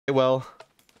Well,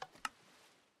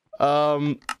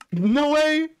 no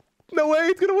way, no way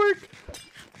it's gonna work.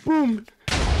 Boom.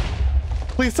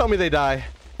 Please tell me they die.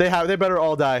 They better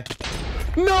all die.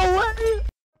 No way.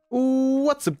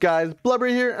 What's up, guys?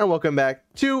 Bluberie here, and welcome back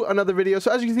to another video.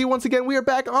 So as you can see, once again, we are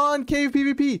back on Cave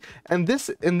PvP, and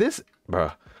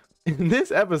in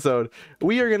this episode,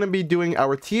 we are going to be doing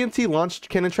our TNT launched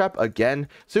cannon trap again.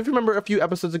 So if you remember a few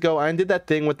episodes ago, I did that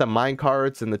thing with the mine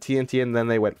carts and the TNT, and then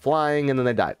they went flying, and then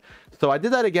they died. So I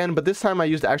did that again, but this time I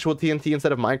used actual TNT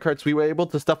instead of mine carts. We were able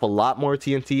to stuff a lot more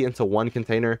TNT into one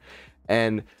container,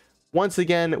 and once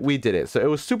again, we did it. So it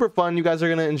was super fun. You guys are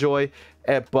going to enjoy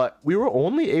it, but we were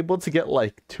only able to get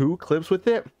like 2 clips with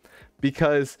it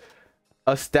because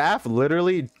a staff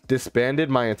literally disbanded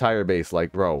my entire base.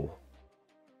 Like, bro,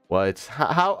 what?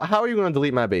 How are you going to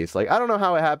delete my base? Like, I don't know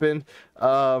how it happened.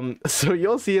 So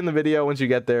you'll see in the video once you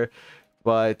get there.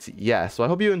 But yeah, so I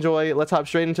hope you enjoy. Let's hop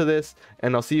straight into this,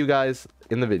 and I'll see you guys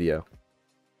in the video.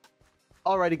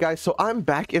 Alrighty, guys, so I'm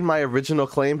back in my original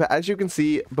claim, but as you can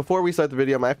see, before we start the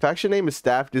video, my faction name is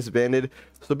Staff Disbanded.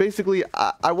 So basically,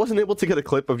 I wasn't able to get a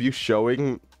clip of you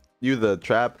showing you the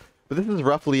trap, but this is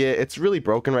roughly it. It's really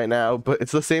broken right now, but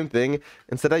it's the same thing.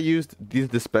 Instead, I used these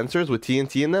dispensers with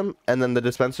TNT in them, and then the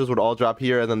dispensers would all drop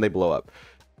here, and then they blow up.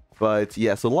 But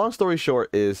yeah, so long story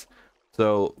short is,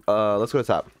 so let's go to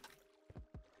the top.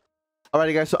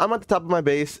 Alrighty, guys, so I'm at the top of my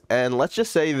base, and let's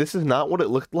just say this is not what it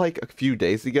looked like a few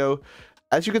days ago.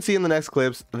 As you can see in the next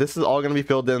clips, this is all going to be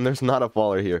filled in. There's not a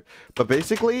faller here. But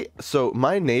basically, so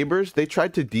my neighbors, they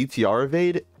tried to DTR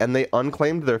evade, and they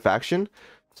unclaimed their faction.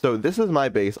 So this is my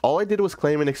base. All I did was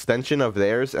claim an extension of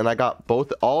theirs, and I got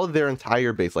all of their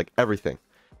entire base, like everything.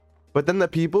 But then the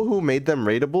people who made them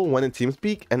raidable went in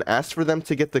TeamSpeak and asked for them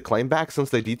to get the claim back since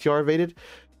they DTR evaded.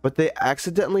 But they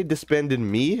accidentally disbanded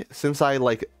me since I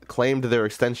like claimed their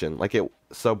extension.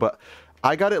 But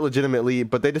I got it legitimately,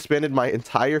 but they disbanded my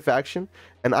entire faction,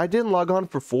 and I didn't log on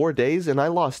for 4 days, and I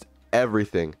lost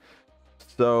everything.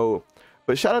 So,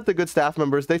 but shout out to good staff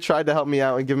members. They tried to help me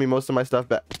out and give me most of my stuff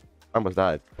back. I almost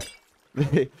died.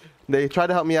 They tried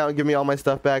to help me out and give me all my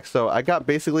stuff back, so I got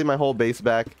basically my whole base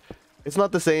back. It's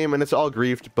not the same, and it's all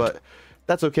griefed, but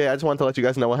that's okay. I just wanted to let you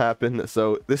guys know what happened.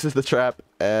 So this is the trap,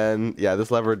 and yeah, this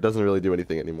lever doesn't really do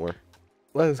anything anymore.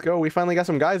 Let's go. We finally got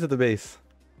some guys at the base.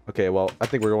 Okay, well, I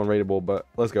think we're going raidable, but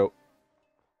let's go.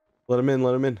 Let him in,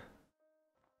 let him in.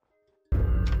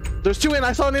 There's 2 in.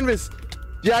 I saw an invis.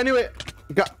 Yeah, I knew it.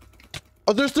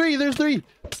 Oh, there's 3. There's 3.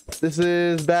 This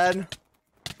is bad.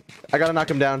 I gotta knock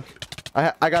him down.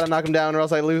 I gotta knock him down or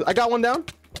else I lose. I got 1 down.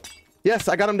 Yes,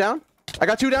 I got him down. I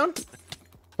got 2 down.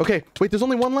 Okay, wait, there's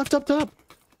only 1 left up top.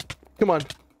 Come on.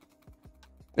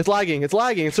 It's lagging. It's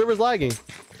lagging. The server's lagging.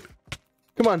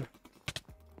 Come on.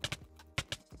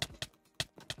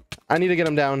 I need to get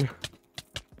him down.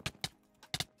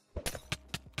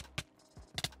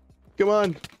 Come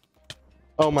on.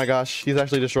 Oh my gosh, he's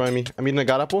actually destroying me. I'm eating a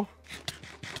god apple.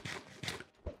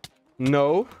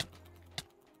 No.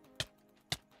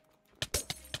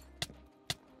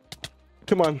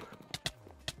 Come on.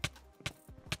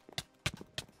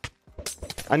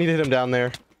 I need to hit him down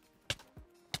there.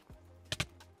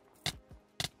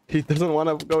 He doesn't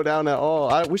want to go down at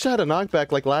all. I wish I had a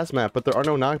knockback like last map, but there are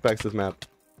no knockbacks this map.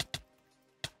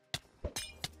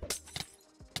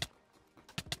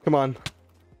 Come on.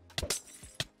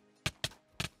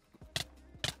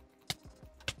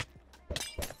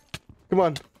 Come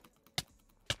on.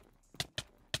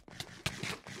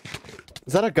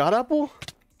 Is that a god apple?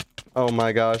 Oh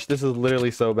my gosh, this is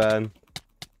literally so bad.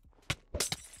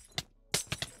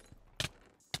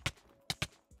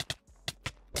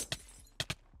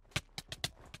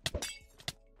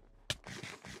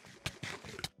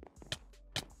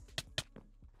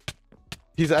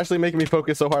 He's actually making me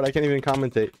focus so hard I can't even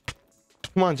commentate.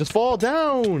 Come on, just fall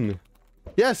down.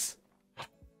 Yes.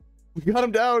 We got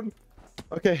him down.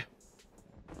 Okay.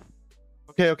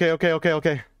 Okay.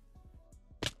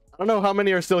 I don't know how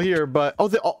many are still here, but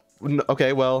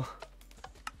okay, well.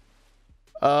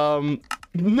 No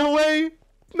way.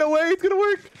 No way it's gonna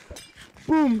work.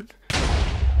 Boom.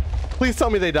 Please tell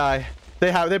me they die.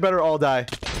 They better all die.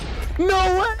 No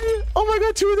way. Oh my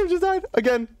god, 2 of them just died.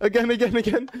 Again.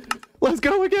 Let's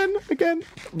go again.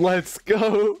 Let's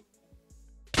go.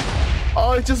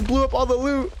 Oh, it just blew up all the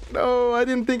loot. No, I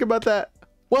didn't think about that.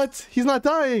 What? He's not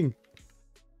dying.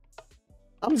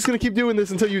 I'm just gonna keep doing this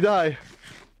until you die.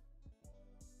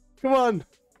 Come on.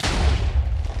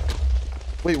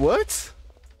 Wait, what?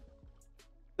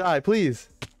 Die, please.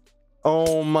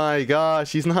 Oh my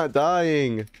gosh, he's not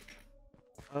dying.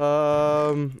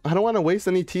 I don't want to waste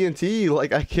any TNT.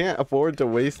 Like, I can't afford to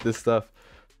waste this stuff.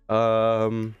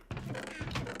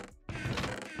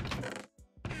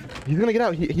 He's gonna get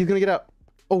out. He's gonna get out.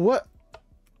 Oh, what?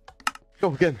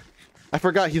 Oh, again. I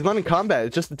forgot. He's not in combat.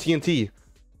 It's just the TNT.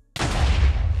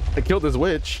 I killed his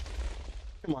witch.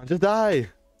 Come on, just die.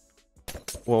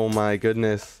 Oh my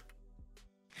goodness.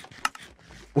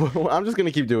 Well, I'm just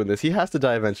gonna keep doing this. He has to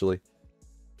die eventually.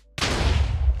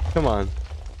 Come on.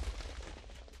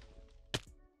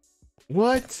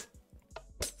 What?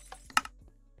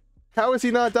 How is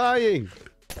he not dying?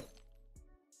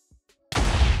 Come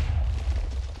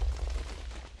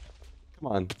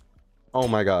on. Oh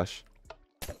my gosh.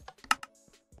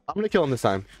 I'm gonna kill him this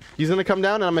time. He's gonna come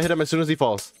down and I'm gonna hit him as soon as he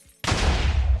falls.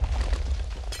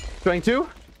 Trying to?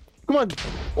 Come on.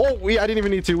 Oh, I didn't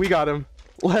even need to. We got him.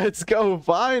 Let's go.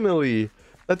 Finally.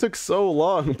 That took so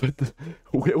long, but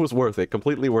it was worth it.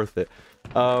 Completely worth it.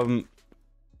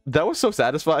 That was so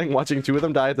satisfying watching 2 of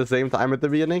them die at the same time at the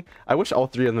beginning. I wish all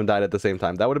 3 of them died at the same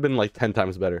time. That would have been like 10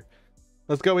 times better.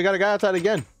 Let's go. We got a guy outside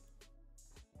again.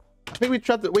 I think we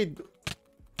trapped it. Wait.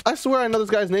 I swear I know this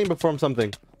guy's name before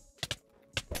something.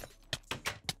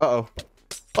 Uh-oh.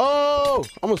 Oh!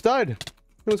 Almost died. He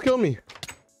almost killed me.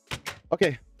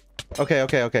 Okay.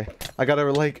 Okay. I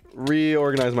gotta, like,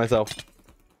 reorganize myself.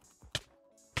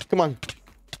 Come on.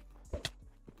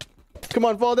 Come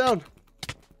on, fall down.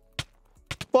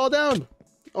 Fall down.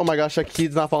 Oh my gosh,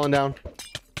 he's not falling down.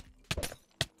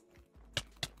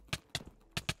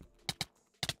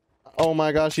 Oh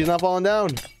my gosh, he's not falling down.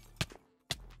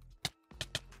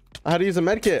 I had to use a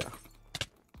med kit.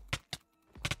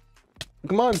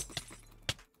 Come on.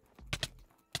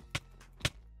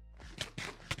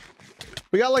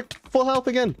 We got like full health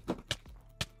again.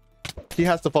 He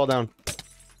has to fall down.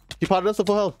 He potted us to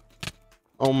full health.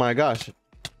 Oh my gosh.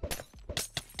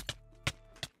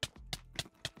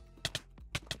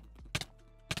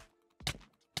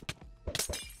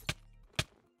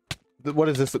 What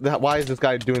is this? Why is this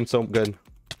guy doing so good?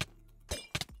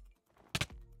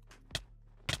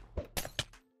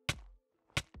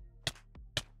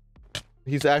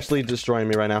 He's actually destroying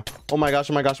me right now. Oh my gosh,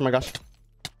 oh my gosh, oh my gosh.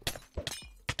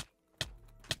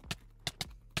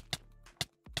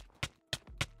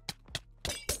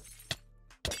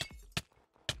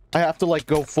 I have to like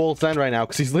go full send right now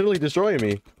because he's literally destroying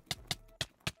me.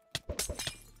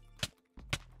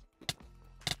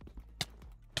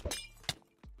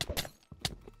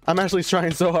 I'm actually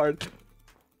trying so hard.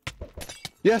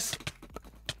 Yes.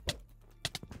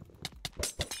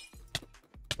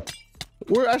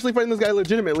 We're actually fighting this guy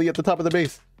legitimately at the top of the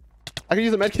base. I can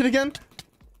use a medkit again?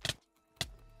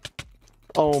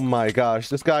 Oh my gosh.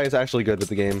 This guy is actually good with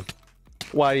the game.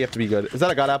 Why do you have to be good? Is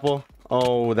that a god apple?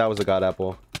 Oh, that was a god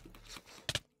apple.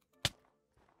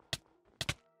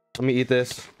 Let me eat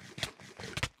this.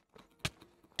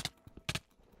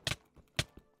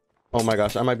 Oh my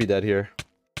gosh. I might be dead here.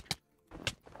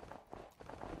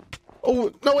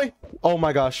 Oh, no way. Oh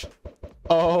my gosh.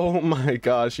 Oh my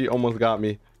gosh. He almost got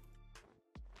me.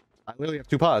 I literally have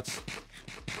 2 pots.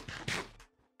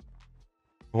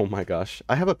 Oh my gosh.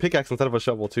 I have a pickaxe instead of a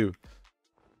shovel too.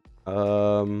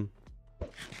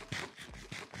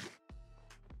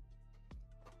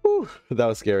 Whew, that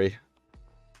was scary.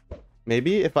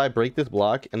 Maybe if I break this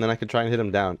block and then I could try and hit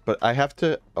him down. But I have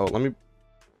to... Oh, let me...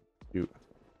 Shoot.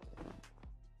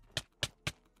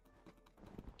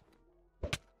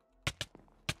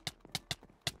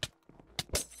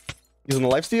 Using the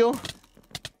lifesteal?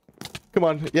 Come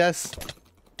on. Yes.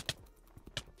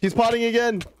 He's potting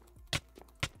again.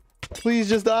 Please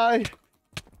just die.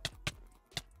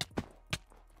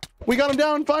 We got him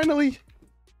down finally.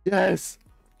 Yes.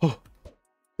 Oh,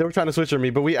 they were trying to switch on me,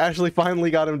 but we actually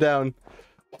finally got him down.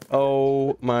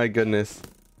 Oh my goodness.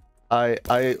 I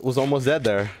was almost dead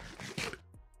there.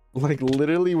 Like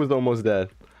literally was almost dead.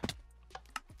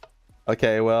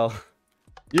 Okay, well,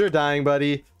 you're dying,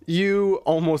 buddy. You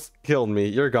almost killed me.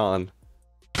 You're gone.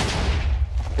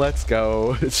 Let's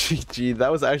go. GG.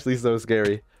 That was actually so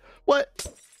scary. What?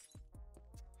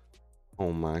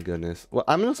 Oh my goodness. Well,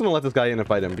 I'm just gonna let this guy in and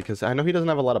fight him because I know he doesn't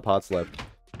have a lot of pots left.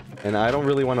 And I don't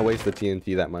really want to waste the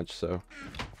TNT that much, so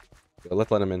let's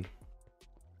let him in.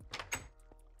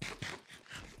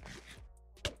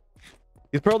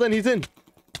 He's pearled in. He's in.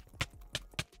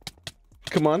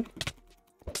 Come on.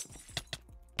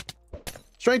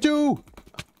 Strength 2.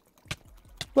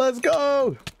 Let's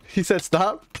go. He said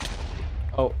stop.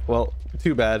 Oh, well,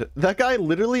 too bad. That guy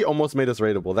literally almost made us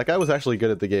raidable. That guy was actually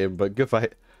good at the game, but good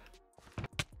fight.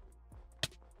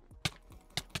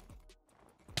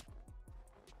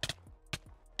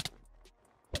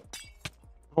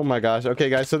 Oh my gosh. Okay,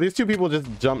 guys. So these 2 people just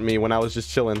jumped me when I was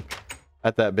just chilling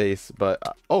at that base. But,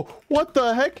 oh, what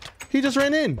the heck? He just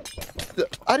ran in.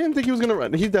 I didn't think he was going to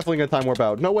run. He's definitely going to time warp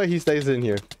out. No way he stays in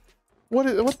here.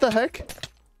 What the heck?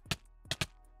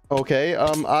 Okay,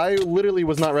 I literally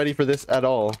was not ready for this at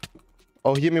all.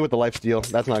 Oh, he hit me with the life steal.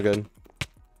 That's not good.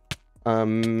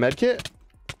 Medkit?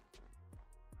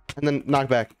 And then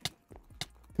knockback.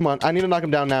 Come on, I need to knock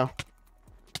him down now.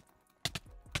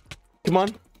 Come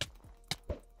on.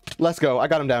 Let's go. I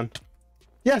got him down.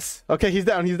 Yes! Okay, he's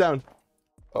down, he's down.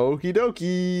 Okie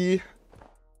dokie.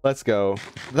 Let's go.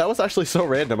 That was actually so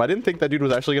random. I didn't think that dude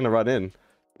was actually gonna run in.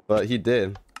 But he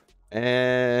did.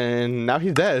 And now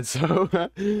he's dead, so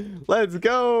let's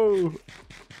go.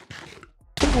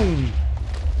 Boom.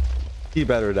 He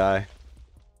better die.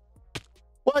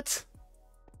 What?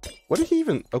 What did he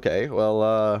even... Okay, well,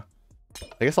 I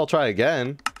guess I'll try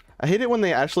again. I hate it when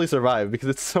they actually survive because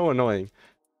it's so annoying.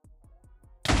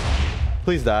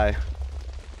 Please die.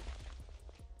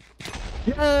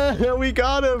 Yeah, we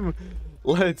got him.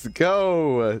 Let's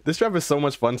go. This trap is so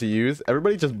much fun to use.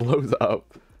 Everybody just blows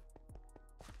up.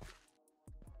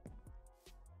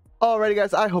 Alrighty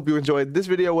guys, I hope you enjoyed. This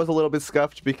video was a little bit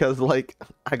scuffed because like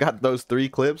I got those 3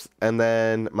 clips and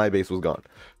then my base was gone.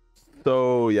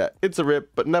 So yeah, it's a rip,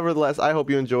 but nevertheless, I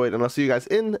hope you enjoyed and I'll see you guys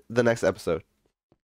in the next episode.